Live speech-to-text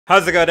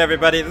How's it going,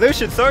 everybody?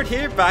 Lucian Sword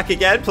here, back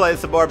again, playing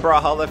some more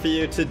Brawlhalla for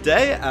you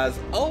today. As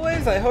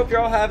always, I hope you're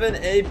all having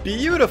a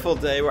beautiful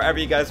day wherever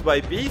you guys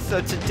might be.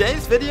 So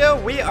today's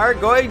video, we are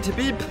going to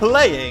be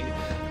playing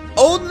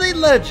only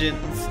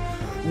legends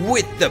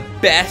with the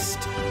best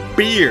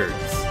beards.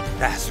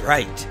 That's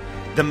right,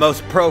 the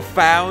most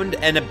profound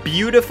and a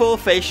beautiful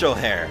facial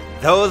hair.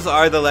 Those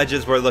are the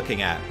legends we're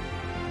looking at.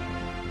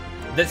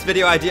 This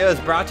video idea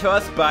is brought to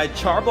us by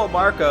Charbel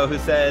Marco, who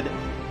said,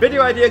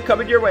 "Video idea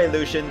coming your way,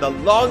 Lucian. The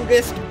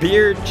longest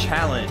beard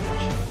challenge.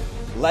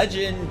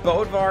 Legend,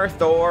 Bodvar,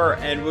 Thor,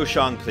 and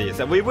Wushang, please."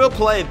 And we will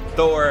play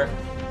Thor,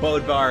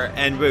 Bodvar,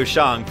 and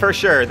Wushang for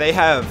sure. They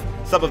have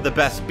some of the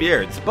best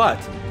beards, but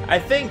I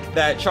think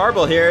that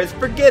Charbel here is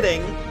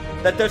forgetting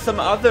that there's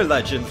some other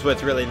legends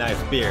with really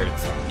nice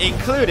beards,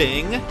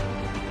 including,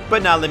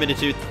 but not limited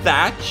to,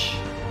 Thatch,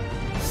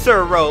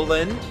 Sir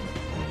Roland,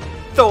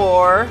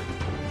 Thor,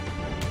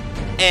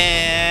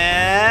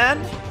 and,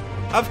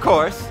 of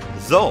course,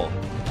 Zol.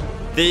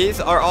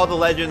 These are all the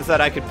legends that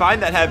I could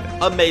find that have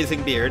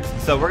amazing beards,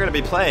 so we're going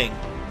to be playing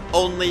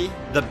only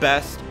the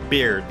best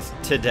beards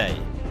today.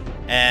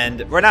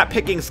 And we're not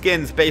picking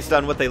skins based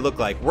on what they look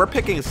like. We're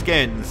picking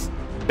skins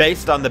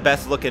based on the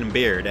best looking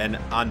beard. And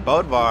on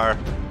Bodvar,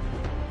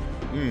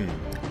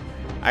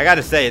 I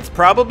gotta say, it's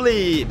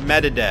probably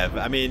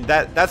Metadev. I mean,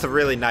 that's a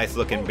really nice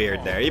looking beard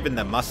there. Even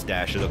the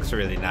mustache looks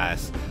really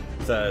nice.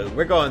 So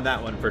we're going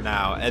that one for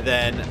now. And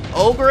then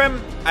Ulgrim,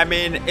 I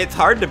mean, it's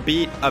hard to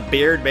beat a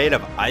beard made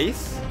of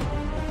ice,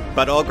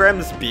 but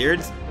Ulgrim's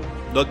beards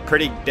look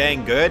pretty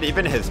dang good.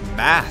 Even his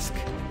mask,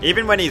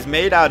 even when he's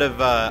made out of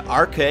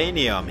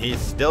Arcanium, he's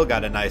still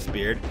got a nice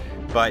beard.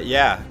 But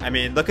yeah, I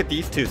mean, look at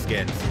these two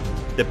skins.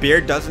 The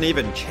beard doesn't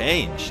even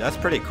change. That's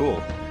pretty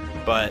cool.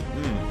 But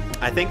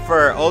I think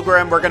for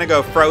Ulgrim, we're gonna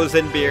go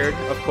frozen beard,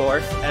 of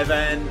course. And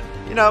then,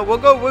 you know, we'll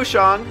go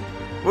Wushang.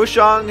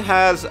 Wushang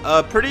has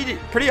a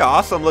pretty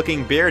awesome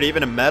looking beard,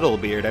 even a metal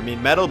beard. I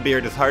mean, metal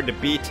beard is hard to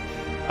beat.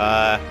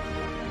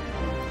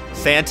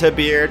 Santa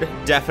beard,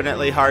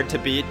 definitely hard to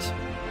beat.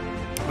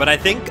 But I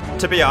think,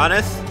 to be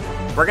honest,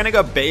 we're gonna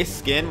go base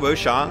skin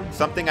Wushang,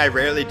 something I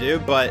rarely do,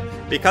 but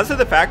because of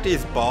the fact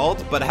he's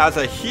bald but has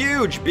a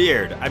huge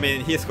beard, I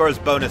mean, he scores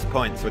bonus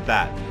points with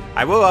that.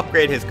 I will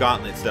upgrade his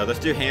gauntlets though. Let's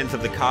do Hands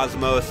of the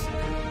Cosmos,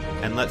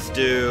 and let's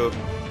do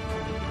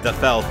the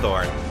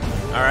Felthorn.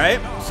 Alright,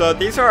 so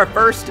these are our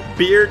first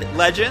beard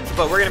legends,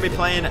 but we're going to be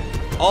playing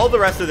all the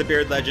rest of the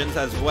beard legends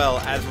as well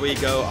as we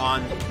go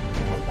on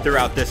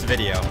throughout this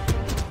video.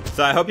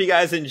 So I hope you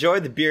guys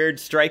enjoyed the beard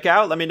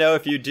strikeout. Let me know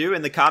if you do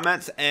in the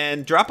comments,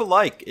 and drop a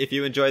like if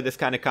you enjoy this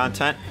kind of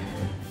content.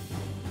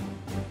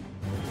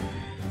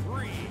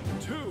 3,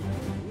 2,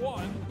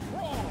 1,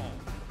 brawl!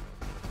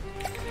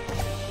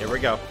 Here we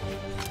go.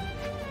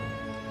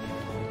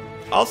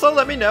 Also,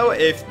 let me know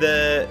if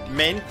the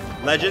main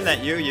legend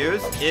that you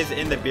use is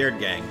in the beard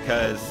gang,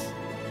 because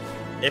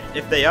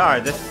if they are,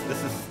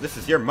 this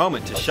is your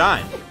moment to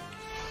shine.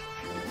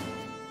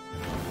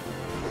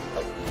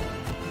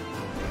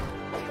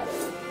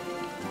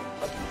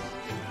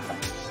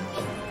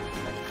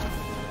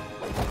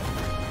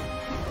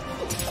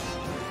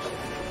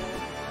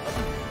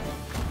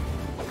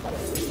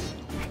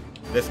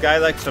 This guy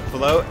likes to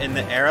float in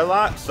the air a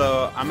lot,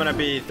 so I'm going to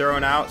be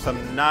throwing out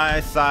some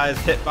nice sized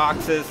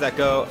hitboxes that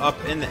go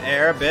up in the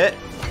air a bit.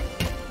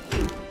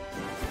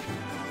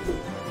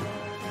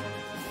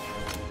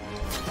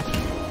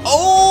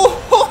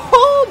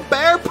 Oh,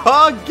 bear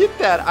paw, get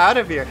that out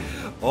of here.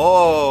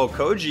 Oh,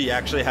 Koji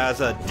actually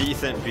has a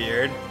decent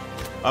beard.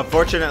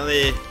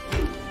 Unfortunately,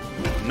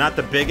 not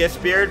the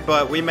biggest beard,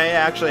 but we may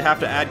actually have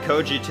to add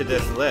Koji to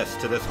this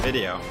list, to this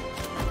video.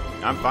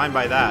 I'm fine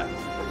by that.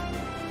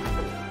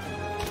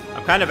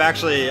 I'm kind of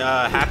actually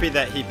happy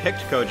that he picked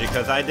Koji,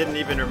 because I didn't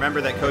even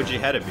remember that Koji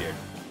had a beard.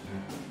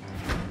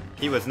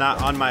 He was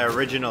not on my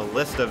original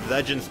list of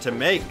legends to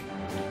make,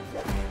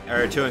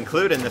 or to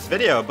include in this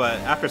video, but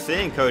after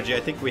seeing Koji, I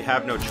think we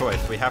have no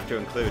choice. We have to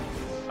include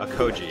a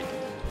Koji.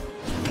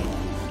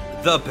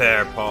 The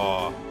Bear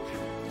Paw.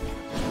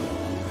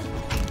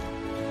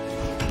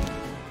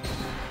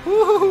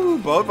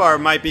 Woohoo!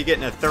 Bodvar might be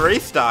getting a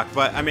 3-stock,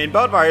 but I mean,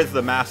 Bodvar is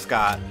the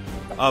mascot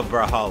of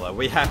Brawlhalla.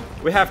 We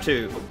have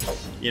to,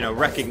 you know,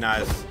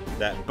 recognize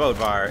that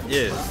Bodvar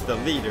is the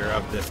leader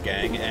of this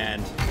gang,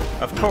 and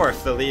of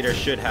course the leader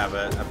should have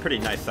a pretty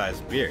nice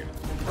sized beard.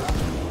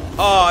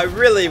 Oh, I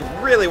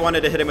really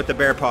wanted to hit him with the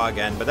bear paw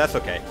again, but that's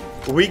okay.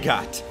 We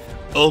got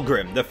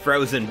Ulgrim, the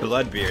frozen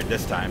bloodbeard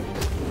this time.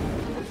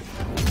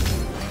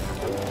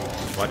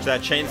 Watch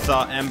that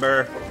chainsaw,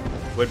 Ember.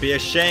 Would be a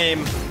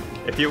shame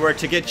if you were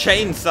to get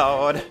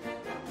chainsawed.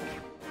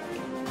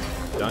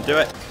 Don't do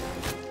it.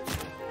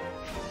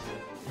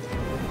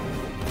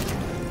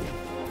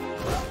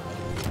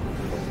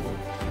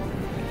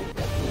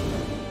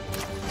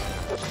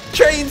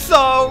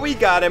 Chainsaw! We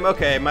got him.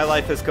 Okay, my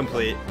life is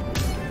complete.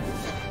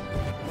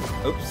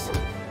 Oops.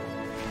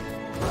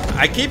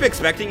 I keep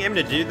expecting him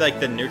to do like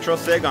the neutral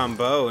sig on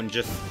bow, and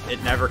just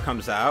it never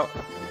comes out.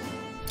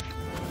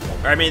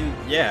 Or, I mean,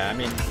 yeah, I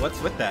mean,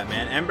 what's with that,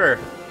 man? Ember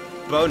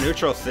bow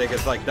neutral sig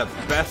is like the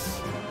best.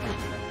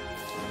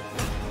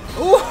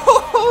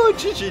 Ooh,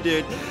 GG,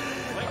 dude.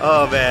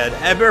 Oh man,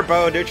 Ember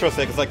bow neutral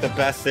sig is like the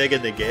best sig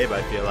in the game.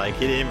 I feel like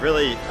he didn't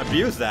really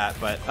abuse that,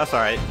 but that's all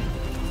right.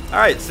 All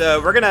right,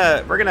 so we're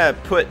gonna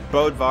put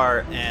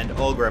Bodvar and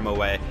Ulgrim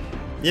away.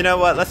 You know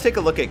what? Let's take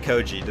a look at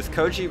Koji. Does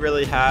Koji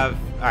really have?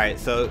 All right,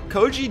 so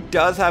Koji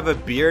does have a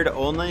beard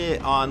only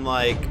on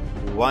like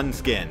one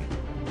skin,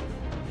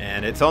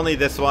 and it's only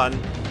this one.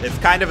 It's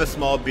kind of a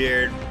small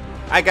beard.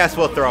 I guess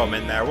we'll throw him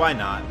in there. Why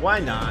not? Why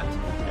not?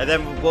 And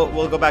then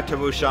we'll go back to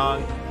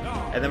Wushang,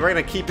 and then we're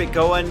gonna keep it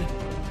going.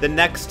 The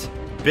next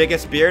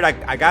biggest beard,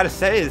 I gotta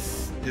say,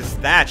 is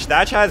Thatch.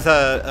 Thatch has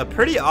a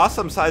pretty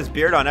awesome sized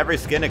beard on every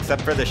skin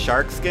except for the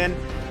shark skin.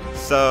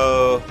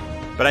 So,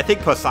 but I think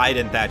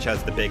Poseidon Thatch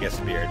has the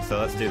biggest beard. So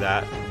let's do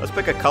that. Let's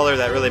pick a color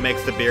that really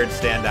makes the beard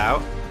stand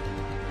out.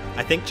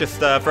 I think just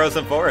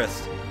Frozen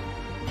Forest.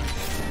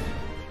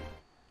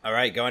 All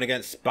right, going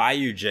against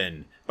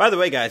Spyujin. By the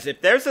way, guys,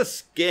 if there's a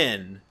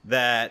skin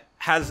that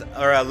has,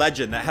 or a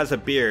legend that has a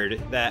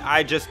beard that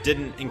I just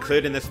didn't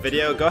include in this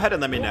video, go ahead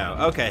and let me know.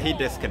 Okay, he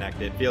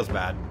disconnected. Feels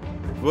bad.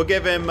 We'll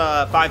give him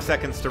 5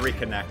 seconds to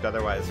reconnect.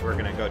 Otherwise, we're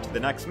going to go to the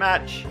next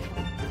match.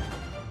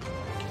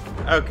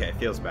 Okay,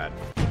 feels bad.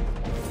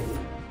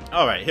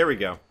 All right, here we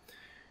go.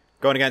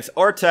 Going against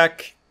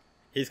Ortek.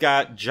 He's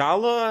got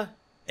Jala,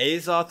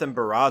 Azoth, and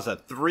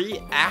Barraza.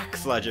 3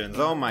 Axe legends.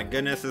 Oh my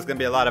goodness, there's going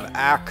to be a lot of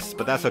Axe,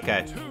 but that's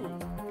okay.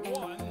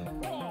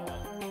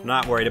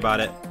 Not worried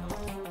about it.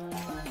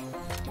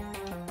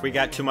 We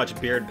got too much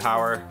beard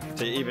power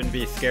to even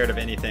be scared of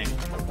anything.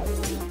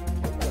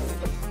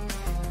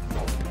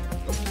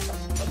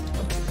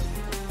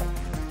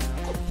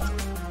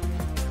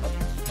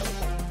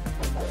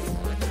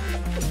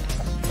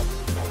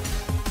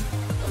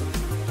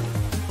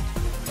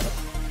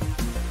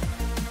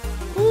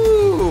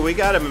 Ooh, we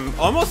got him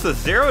almost a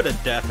 0 to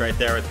death right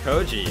there with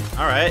Koji.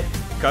 Alright,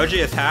 Koji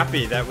is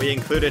happy that we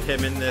included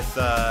him in this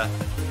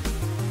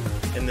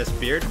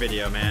beard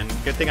video, man.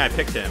 Good thing I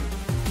picked him.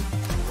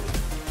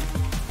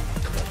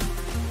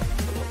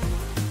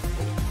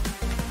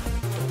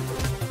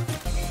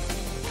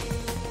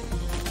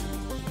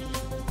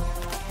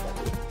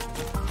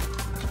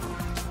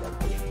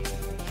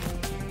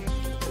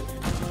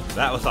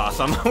 That was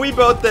awesome. We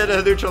both did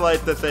a neutral light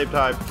at the same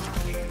time.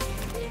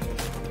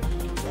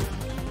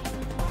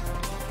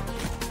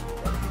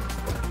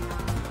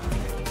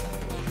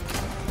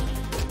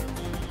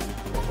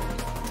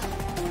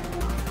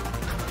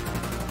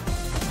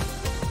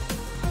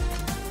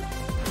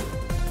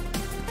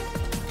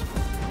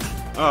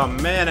 Oh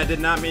man, I did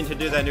not mean to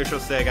do that neutral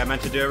sig. I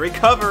meant to do a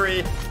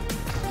recovery.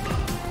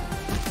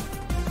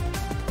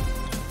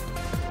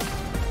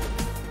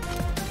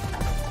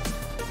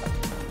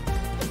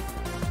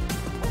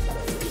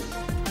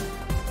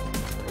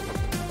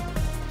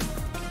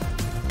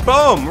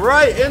 Boom!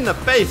 Right in the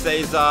face,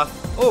 Azoth.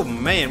 Oh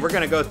man, we're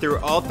gonna go through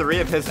all 3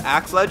 of his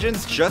Axe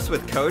Legends just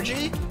with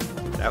Koji?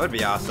 That would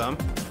be awesome.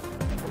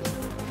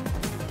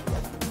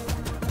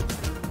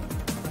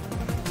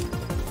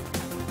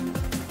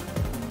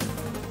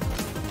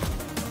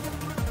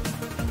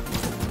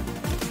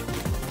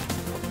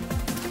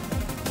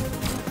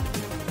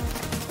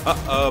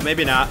 Uh-oh,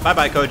 maybe not.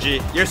 Bye-bye,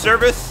 Koji. Your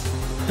service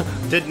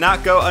did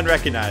not go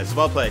unrecognized.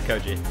 Well played,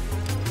 Koji.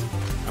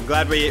 I'm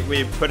glad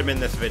we put him in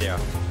this video.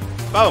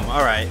 Boom,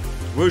 alright.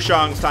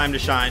 Wushang's time to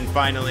shine,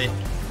 finally.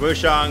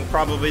 Wushang,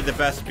 probably the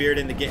best beard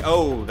in the game.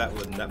 Oh, that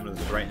was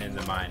right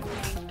into mine.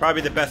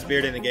 Probably the best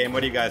beard in the game. What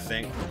do you guys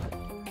think?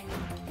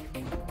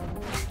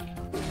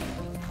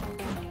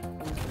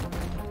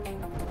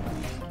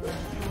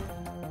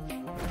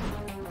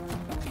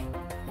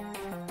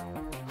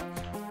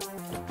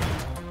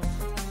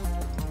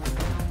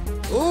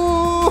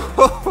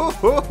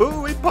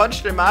 Ooh, we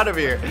punched him out of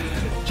here.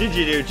 GG,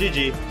 dude,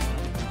 GG.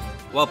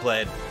 Well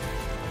played.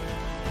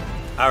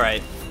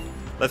 Alright,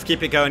 let's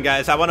keep it going,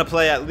 guys. I want to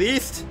play at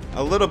least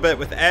a little bit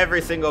with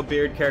every single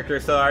beard character.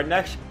 So our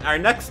next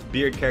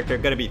beard character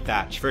is going to be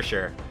Thatch, for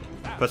sure.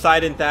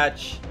 Poseidon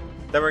Thatch.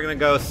 Then we're going to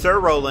go Sir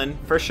Roland,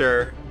 for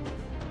sure.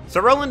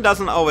 Sir Roland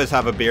doesn't always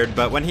have a beard,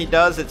 but when he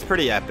does, it's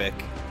pretty epic.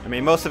 I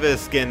mean, most of his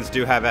skins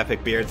do have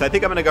epic beards. I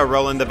think I'm going to go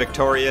Roland the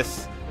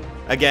Victorious.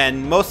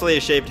 Again, mostly a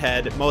shaved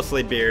head,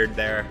 mostly beard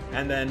there.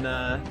 And then,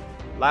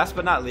 last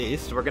but not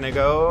least, we're gonna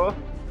go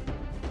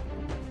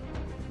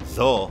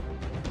Zul.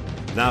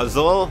 Now,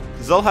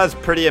 Zul has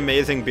pretty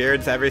amazing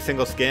beards every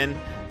single skin,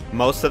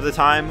 most of the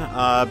time.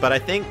 But I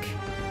think,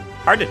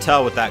 hard to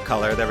tell with that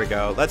color. There we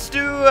go. Let's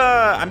do,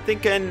 I'm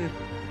thinking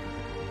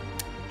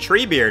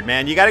tree beard,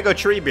 man. You gotta go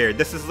tree beard.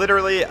 This is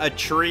literally a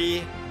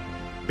tree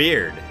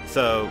beard.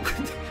 So,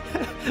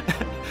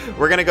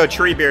 we're gonna go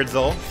tree beard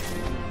Zul.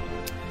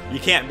 You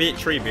can't beat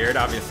Treebeard,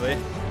 obviously.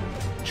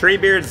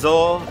 Treebeard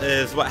Zul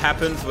is what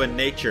happens when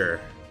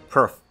nature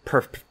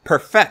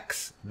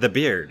perfects the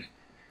beard.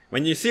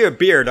 When you see a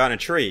beard on a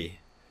tree,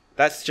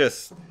 that's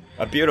just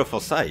a beautiful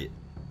sight.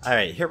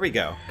 Alright, here we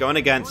go. Going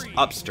against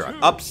Upstuck.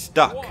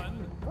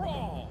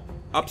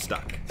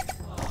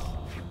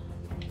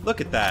 Look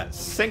at that.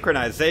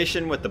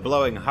 Synchronization with the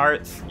blowing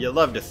hearts. You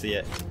love to see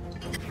it.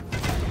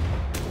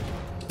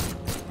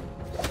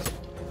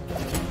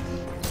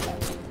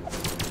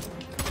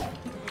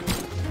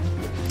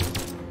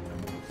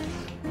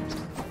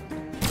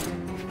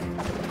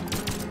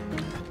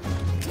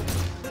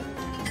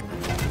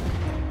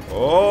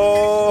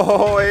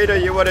 Oh, Ada,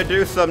 you want to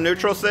do some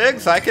neutral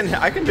sigs? I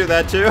can do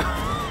that too.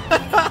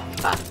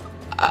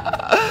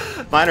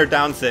 Mine are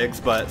down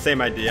sigs, but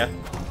same idea.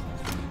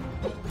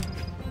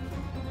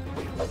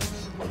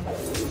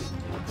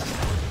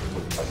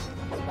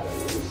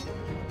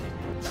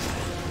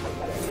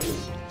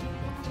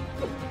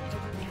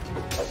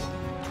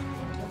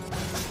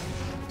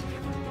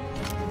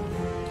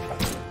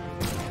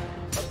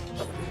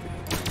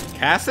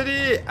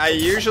 Cassidy, I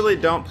usually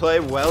don't play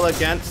well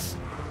against,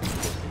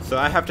 so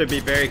I have to be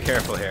very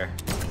careful here.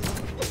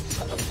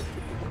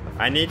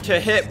 I need to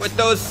hit with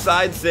those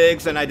side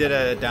sigs, and I did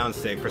a down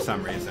sig for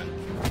some reason.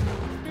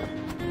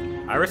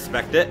 I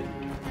respect it.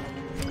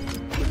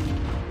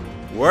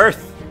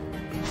 Worth.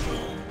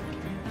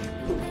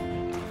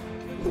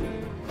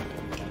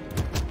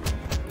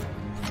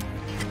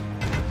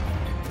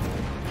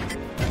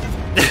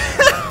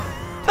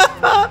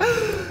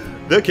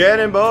 The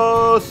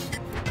cannonballs.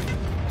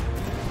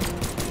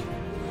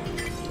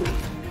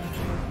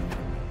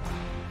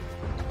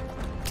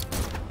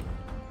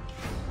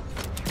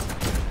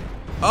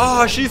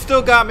 Oh, she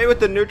still got me with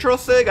the neutral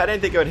sig? I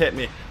didn't think it would hit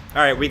me.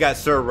 Alright, we got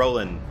Sir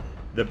Roland,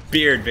 the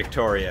beard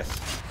victorious.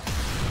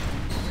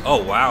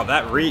 Oh wow,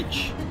 that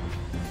reach.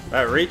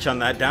 That reach on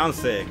that down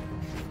sig.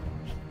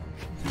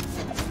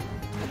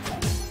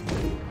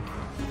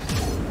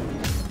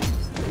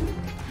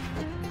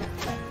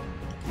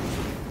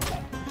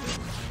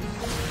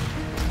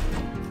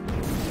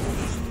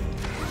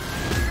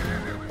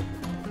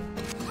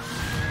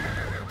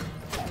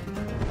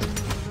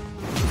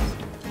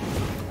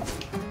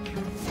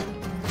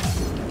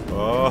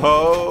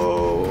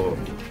 Oh!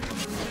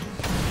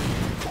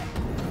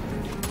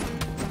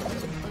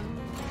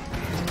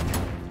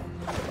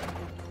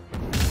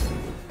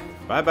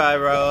 Bye-bye,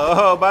 bro.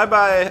 Oh,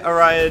 bye-bye,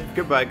 Orion.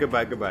 Goodbye,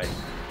 goodbye, goodbye.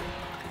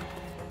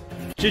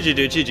 GG,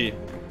 dude,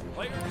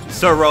 GG.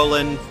 Sir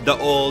Roland, the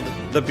old,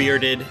 the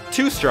bearded,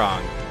 too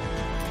strong.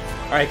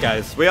 Alright,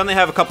 guys. We only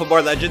have a couple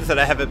more legends that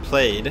I haven't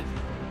played.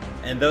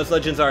 And those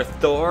legends are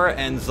Thor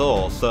and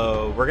Zol.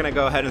 So we're going to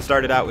go ahead and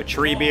start it out with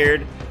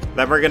Treebeard.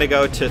 Then we're going to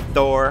go to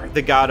Thor,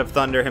 the god of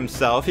thunder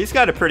himself. He's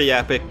got a pretty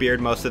epic beard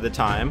most of the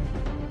time,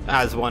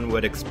 as one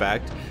would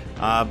expect.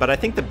 But I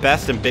think the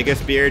best and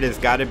biggest beard has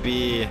got to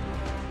be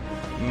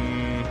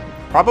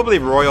probably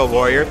Royal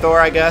Warrior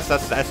Thor, I guess.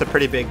 That's a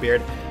pretty big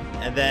beard.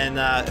 And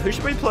then who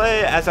should we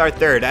play as our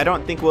third? I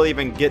don't think we'll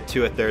even get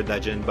to a third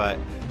legend, but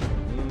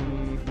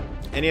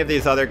any of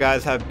these other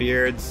guys have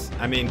beards.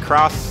 I mean,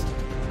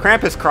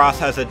 Krampus Cross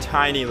has a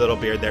tiny little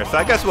beard there, so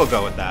I guess we'll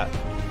go with that.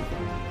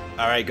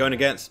 Alright, going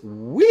against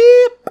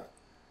Whip,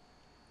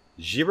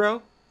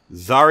 Jiro,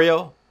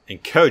 Zariel,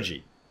 and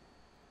Koji.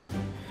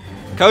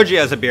 Koji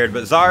has a beard,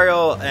 but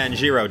Zariel and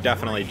Jiro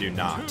definitely do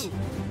not.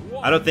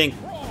 I don't think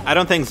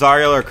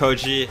Zariel or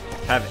Koji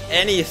have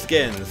any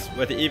skins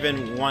with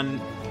even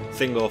one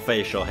single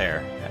facial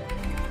hair.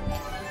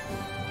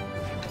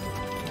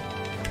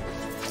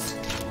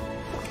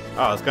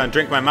 Oh, I was gonna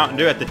drink my Mountain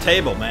Dew at the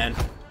table, man.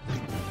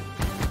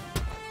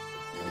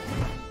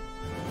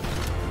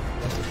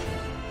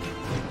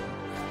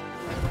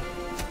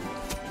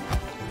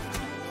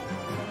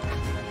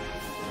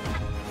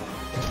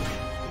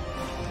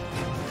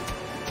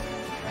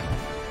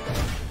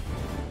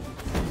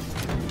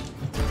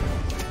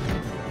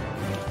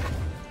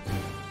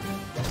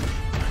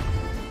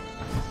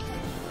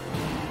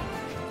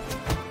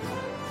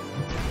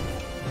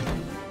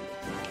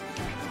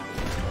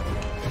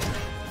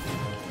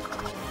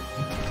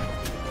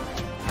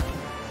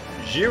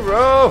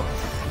 Jiro!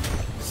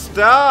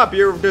 Stop!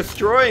 You're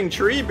destroying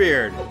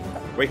Treebeard!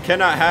 We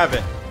cannot have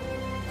it.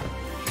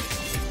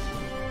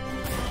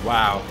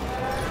 Wow.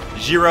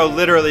 Jiro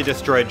literally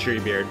destroyed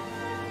Treebeard.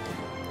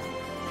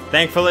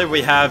 Thankfully,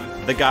 we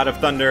have the God of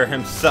Thunder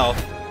himself,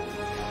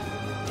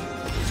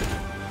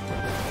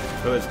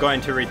 who is going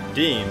to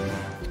redeem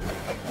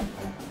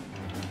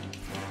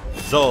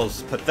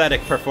Zol's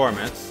pathetic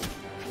performance.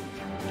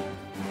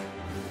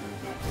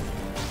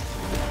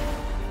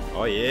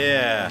 Oh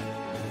yeah!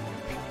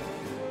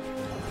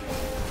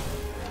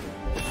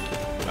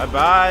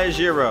 Bye-bye,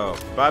 Jiro.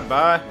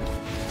 Bye-bye.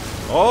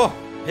 Oh,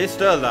 he's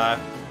still alive.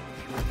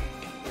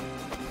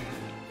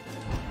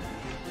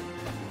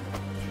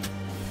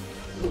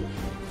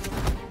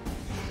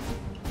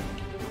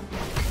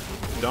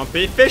 Don't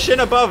be fishing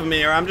above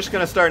me or I'm just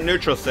gonna start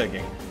neutral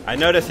sigging. I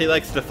notice he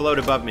likes to float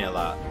above me a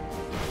lot.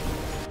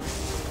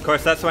 Of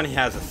course, that's when he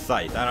has a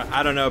sight.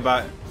 I don't know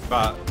about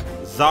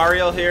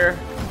Zariel here.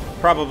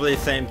 Probably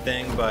same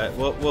thing, but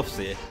we'll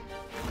see.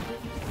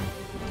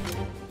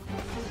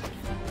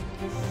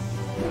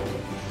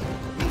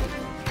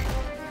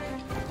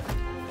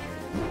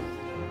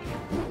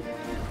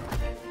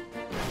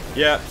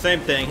 Yeah, same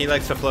thing. He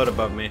likes to float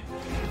above me.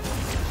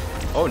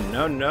 Oh,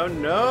 no, no,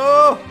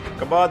 no.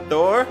 Come on,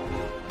 Thor.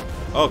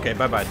 Okay,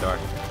 bye-bye, Thor.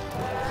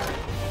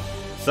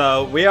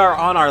 So, we are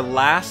on our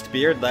last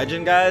Beard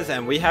Legend, guys,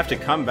 and we have to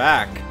come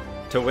back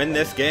to win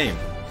this game.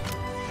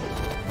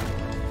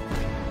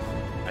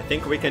 I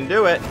think we can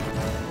do it.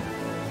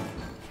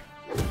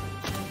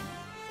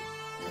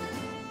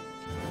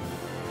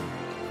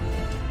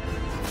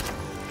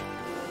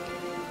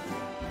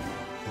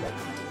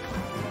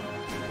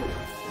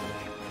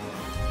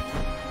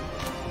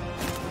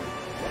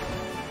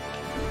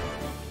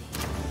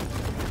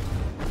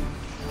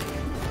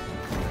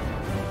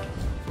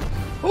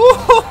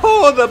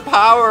 Oh, the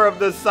power of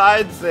the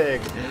side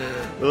sig.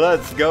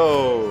 Let's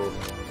go.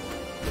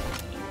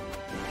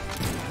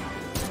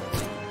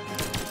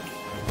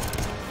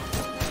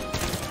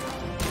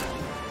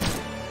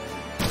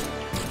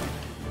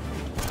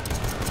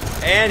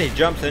 And he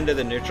jumps into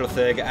the neutral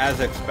sig as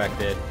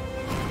expected.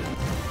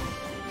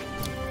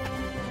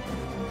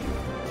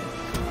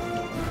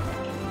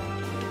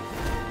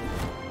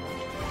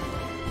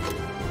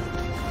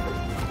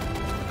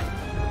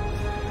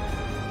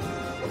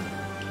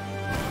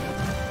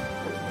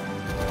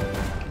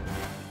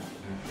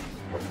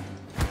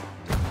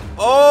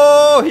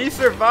 Oh, he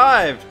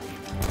survived.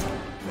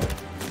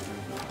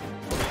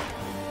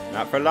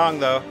 Not for long,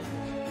 though.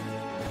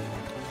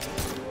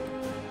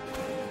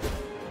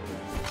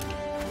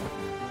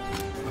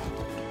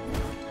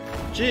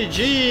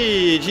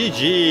 GG,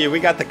 GG, we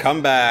got the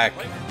comeback.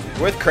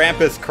 With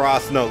Krampus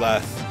Cross, no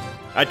less.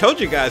 I told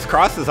you guys,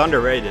 Cross is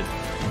underrated.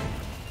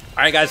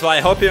 Alright guys, well I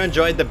hope you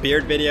enjoyed the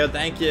beard video.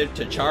 Thank you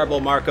to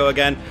Charble Marco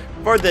again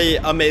for the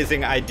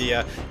amazing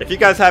idea. If you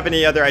guys have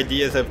any other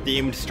ideas of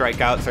themed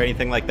strikeouts or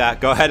anything like that,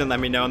 go ahead and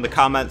let me know in the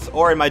comments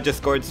or in my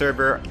Discord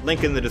server,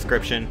 link in the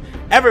description.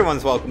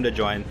 Everyone's welcome to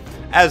join.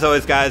 As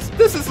always guys,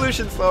 this is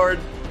Lucian Sword.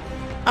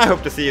 I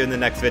hope to see you in the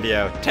next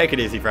video. Take it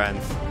easy,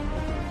 friends.